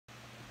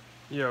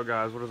Yo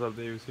guys, what is up?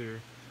 Davis here.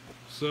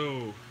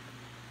 So,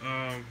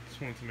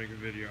 just wanted to make a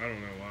video. I don't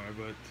know why,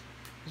 but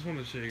just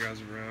wanted to show you guys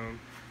around.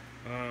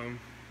 Um,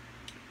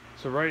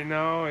 so right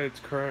now it's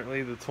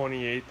currently the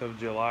 28th of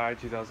July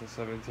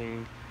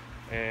 2017,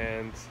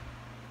 and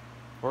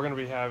we're gonna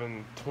be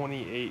having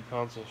 28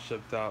 consoles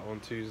shipped out on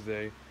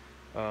Tuesday.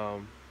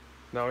 Um,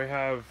 Now we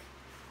have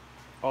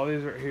all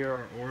these right here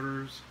are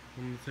orders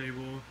on the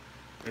table,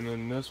 and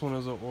then this one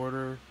is an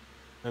order,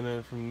 and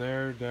then from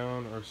there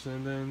down are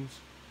send-ins.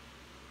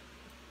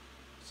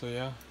 So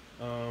yeah,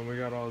 we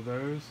got all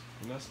those,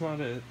 and that's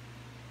not it.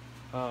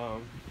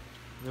 Um,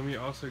 then we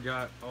also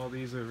got all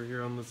these over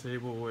here on the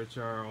table, which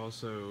are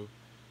also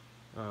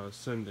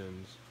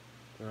send-ins.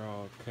 They're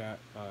all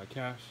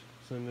cash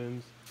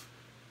send-ins.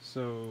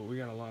 So we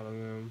got a lot of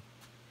them.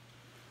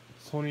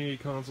 It's 28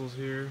 consoles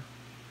here,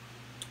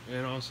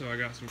 and also I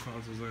got some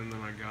consoles in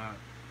that I got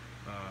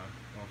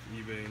off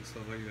eBay and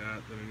stuff like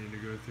that that I need to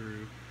go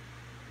through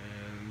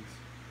and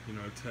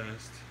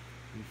test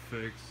and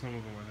fix. Some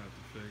of them I have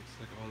to fix,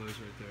 like all those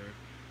right there.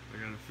 I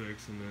gotta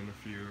fix, and then a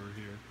few over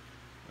here.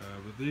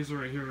 But these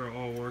right here are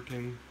all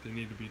working. They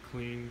need to be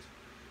cleaned,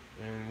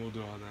 and we'll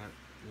do all that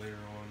later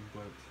on.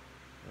 But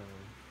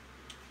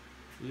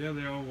yeah,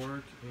 they all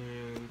work,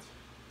 and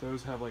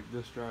those have like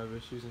disk drive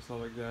issues and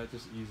stuff like that.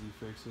 Just easy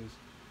fixes.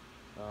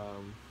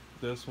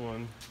 This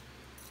one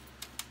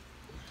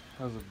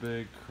has a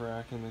big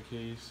crack in the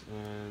case,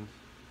 and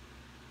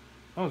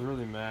I was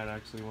really mad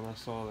actually when I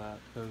saw that,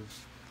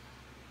 because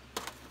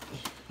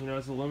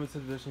it's a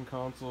limited edition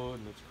console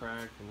and it's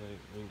cracked and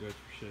they ain't good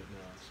for shit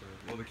now. So,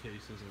 well, the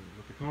case isn't,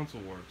 but the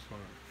console works fine.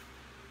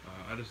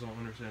 I just don't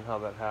understand how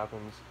that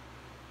happens.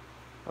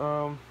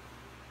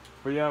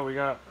 But yeah, we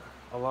got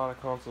a lot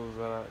of consoles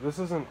that this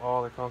isn't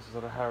all the consoles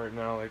that I have right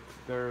now. Like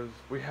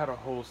we had a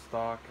whole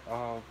stock.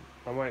 I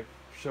might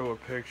show a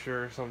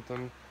picture or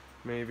something,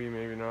 maybe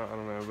not. I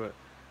don't know,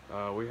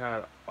 but we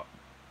had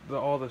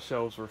all the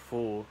shelves were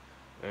full,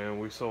 and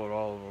we sold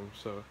all of them.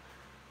 So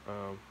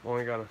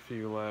only got a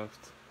few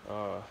left.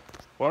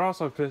 What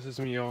also pisses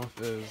me off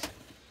is,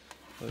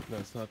 no,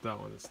 it's not that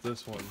one, it's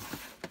this one.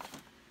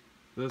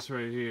 This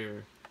right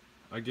here.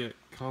 I get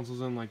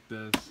consoles in like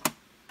this.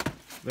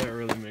 That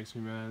really makes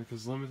me mad,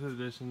 because limited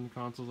edition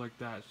consoles like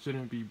that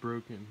shouldn't be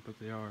broken, but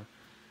they are.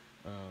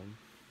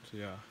 So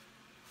yeah,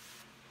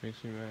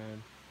 makes me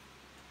mad.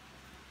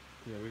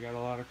 Yeah, we got a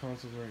lot of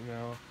consoles right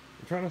now.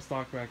 I'm trying to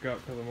stock back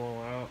up because I'm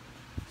all out.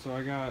 So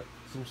I got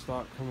some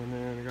stock coming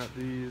in. I got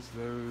these,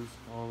 those,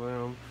 all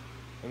them.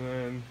 And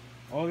then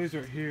all these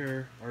right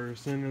here are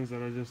send-ins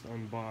that I just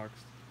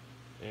unboxed.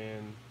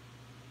 And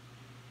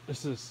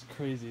it's just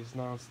crazy. It's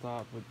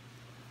non-stop. But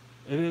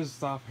it is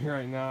stopping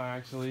right now,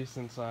 actually,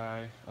 since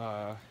I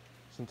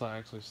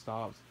actually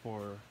stopped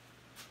for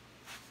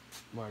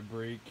my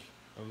break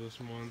of this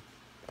month.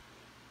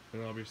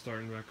 And I'll be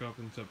starting back up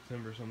in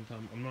September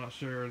sometime. I'm not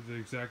sure the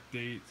exact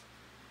date,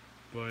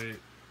 but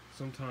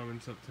sometime in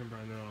September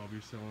I know I'll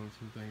be selling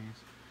some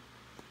things.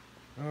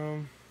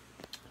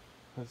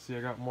 Let's see,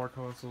 I got more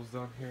consoles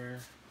down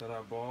here that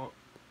I bought,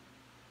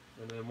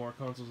 and then more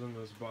consoles in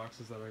those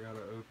boxes that I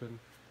gotta open.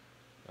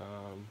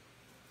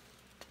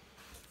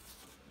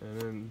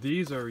 And then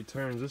these are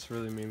returns. This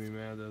really made me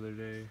mad the other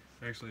day.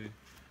 Actually,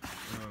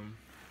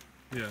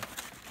 yeah,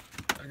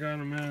 I got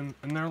them in,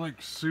 and they're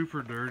like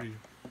super dirty.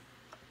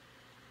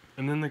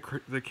 And then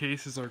the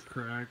cases are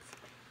cracked,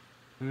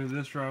 and the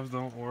disk drives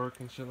don't work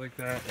and shit like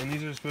that. And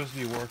these are supposed to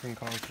be working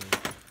consoles.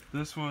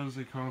 This was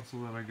a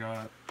console that I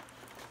got,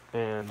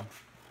 and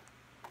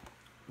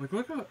like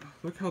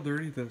look how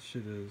dirty that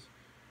shit is.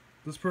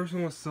 This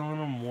person was selling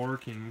them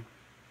working,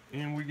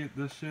 and we get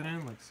this shit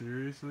in. Like,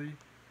 seriously,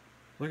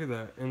 look at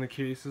that. And the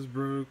case is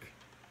broke,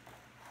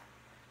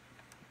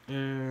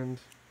 and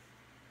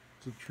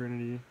it's a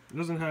Trinity. It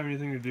doesn't have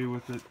anything to do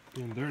with it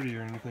being dirty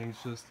or anything.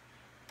 It's just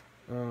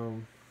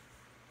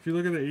if you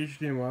look at the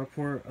HDMI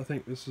port, I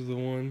think this is the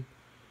one.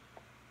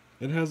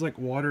 It has like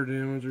water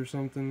damage or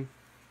something,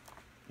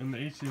 and the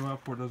HDMI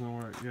port doesn't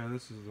work. Yeah,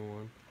 this is the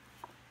one.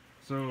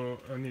 So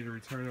I need to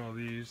return all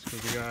these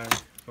because the guy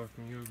fucked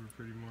me over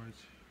pretty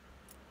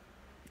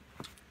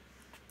much.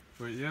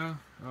 But yeah,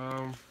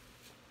 I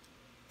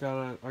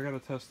gotta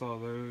test all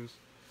those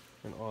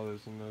and all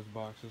those in those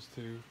boxes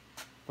too.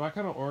 But I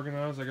kind of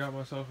organized. I got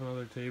myself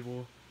another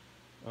table.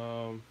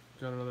 Got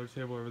another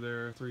table over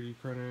there, 3D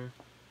printer.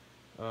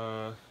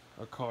 A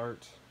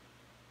cart.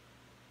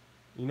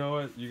 You know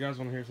what? You guys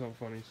want to hear something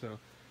funny? So,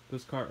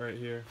 this cart right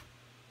here.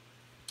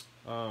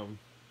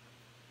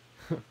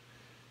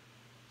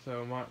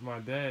 So my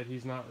dad,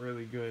 he's not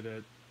really good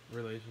at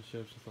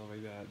relationships and stuff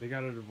like that. They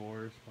got a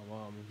divorce. My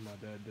mom and my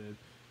dad did.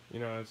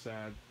 It's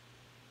sad,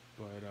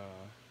 but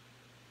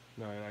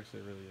no, it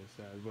actually really is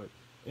sad. But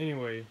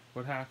anyway,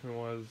 what happened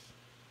was,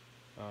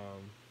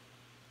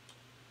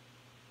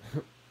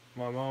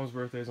 my mom's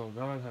birthday is on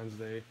Valentine's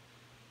Day,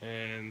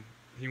 and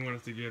he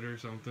wanted to get her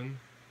something,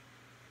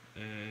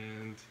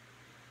 and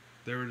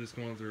they were just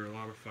going through a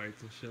lot of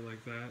fights and shit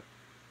like that,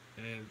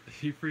 and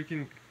he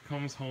freaking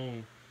comes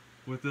home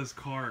with this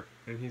cart,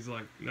 and he's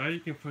like, now you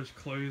can push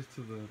clothes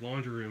to the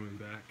laundry room and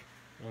back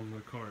on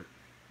the cart.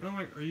 And I'm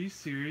like, are you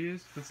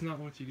serious? That's not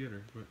what you get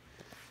her. But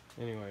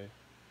anyway,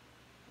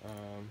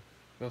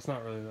 that's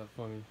not really that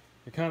funny.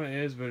 It kind of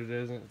is, but it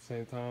isn't at the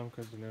same time,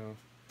 because, you know,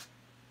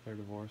 they're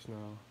divorced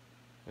now.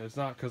 And it's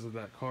not because of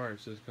that car,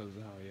 it's just because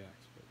of how he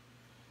acts.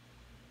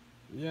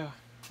 But yeah,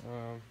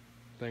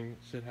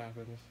 shit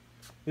happens.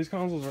 These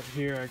consoles right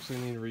here actually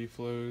need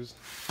reflows,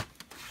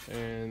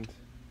 and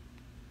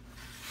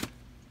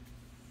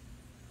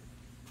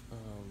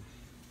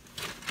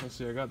let's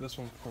see, I got this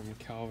one from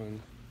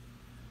Calvin,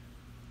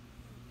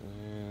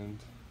 and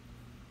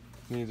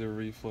needs a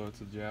reflow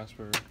to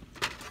Jasper.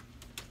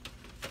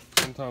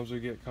 Sometimes we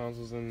get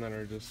consoles in that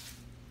are just,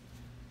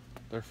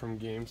 they're from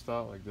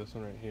GameStop, like this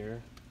one right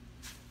here,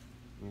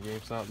 and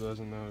GameStop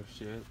doesn't know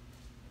shit,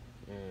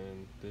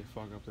 and they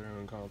fuck up their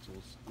own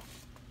consoles.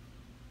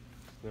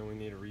 Then we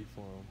need a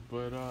reflow.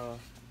 But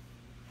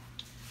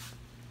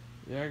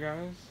yeah,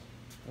 guys,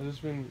 I've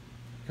just been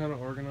kind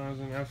of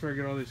organizing. After I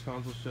get all these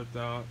consoles shipped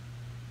out,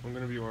 I'm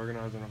gonna be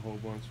organizing a whole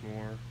bunch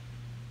more.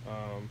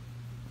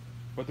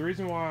 But the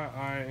reason why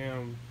I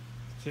am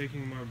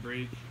taking my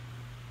break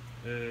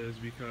is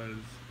because,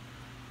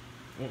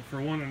 well,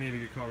 for one, I need to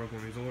get caught up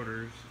on these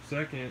orders.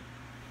 Second,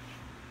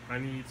 I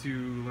need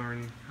to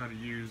learn how to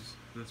use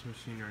this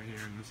machine right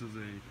here, and this is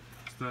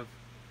a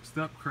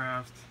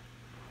Stepcraft,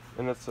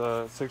 and it's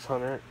a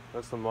 600.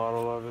 That's the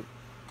model of it.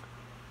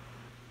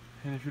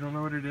 And if you don't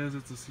know what it is,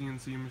 it's a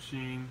CNC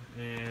machine,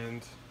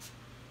 and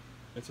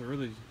it's a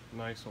really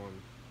nice one.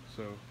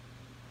 So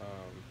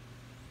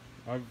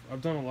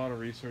I've done a lot of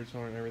research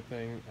on it and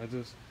everything.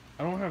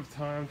 I don't have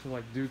time to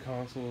like do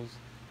consoles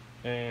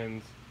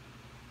and,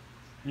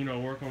 you know,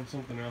 work on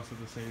something else at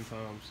the same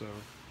time. So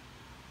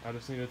I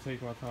just need to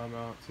take my time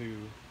out to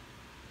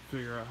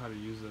figure out how to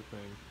use that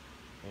thing.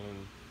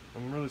 And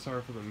I'm really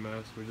sorry for the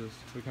mess.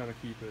 We kind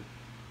of keep it,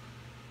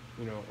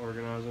 you know,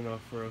 organized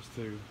enough for us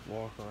to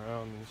walk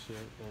around and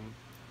shit.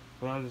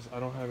 But I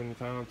don't have any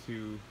time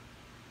to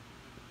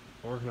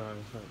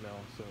organize right now.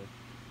 So,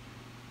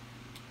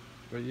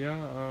 but yeah,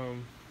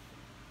 I'm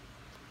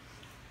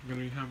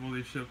gonna have all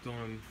these shipped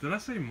on. Did I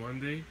say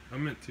Monday? I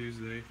meant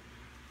Tuesday.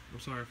 I'm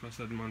sorry if I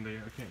said Monday.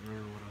 I can't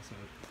remember what I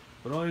said.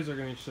 But all these are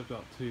gonna be shipped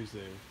out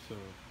Tuesday. So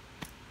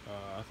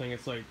I think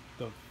it's like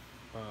the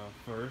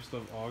 1st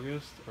of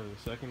August or the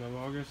 2nd of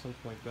August,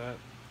 something like that.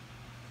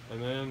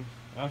 And then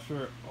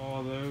after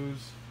all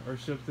those are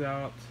shipped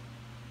out,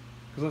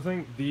 because I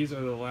think these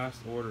are the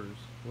last orders,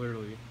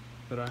 literally,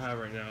 that I have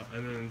right now.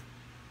 And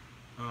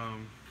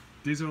then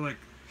these are like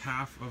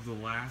half of the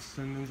last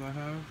send-ins I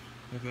have,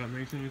 if that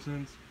makes any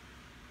sense.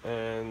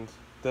 And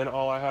then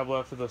all I have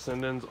left of the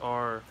send-ins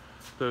are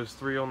those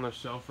 3 on the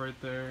shelf right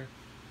there,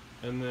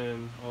 and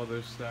then all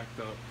those stacked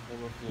up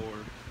on the floor.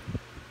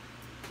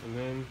 And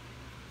then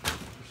it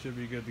should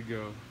be good to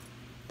go.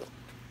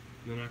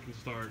 Then I can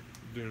start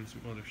doing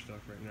some other stuff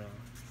right now.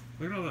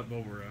 Look at all that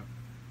bubble wrap.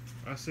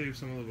 I saved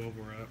some of the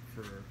bubble wrap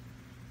for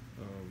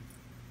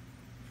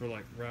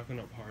like wrapping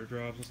up hard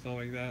drives and stuff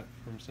like that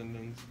from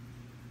send-ins.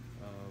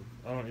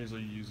 I don't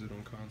usually use it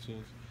on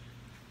consoles,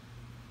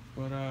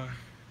 but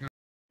got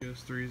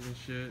PS3s and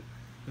shit.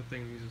 The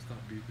thing needs to stop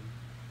beeping.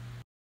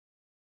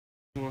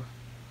 Well,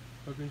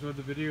 hope you enjoyed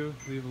the video.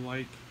 Leave a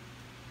like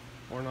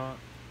or not.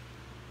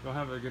 Y'all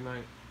have a good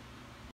night.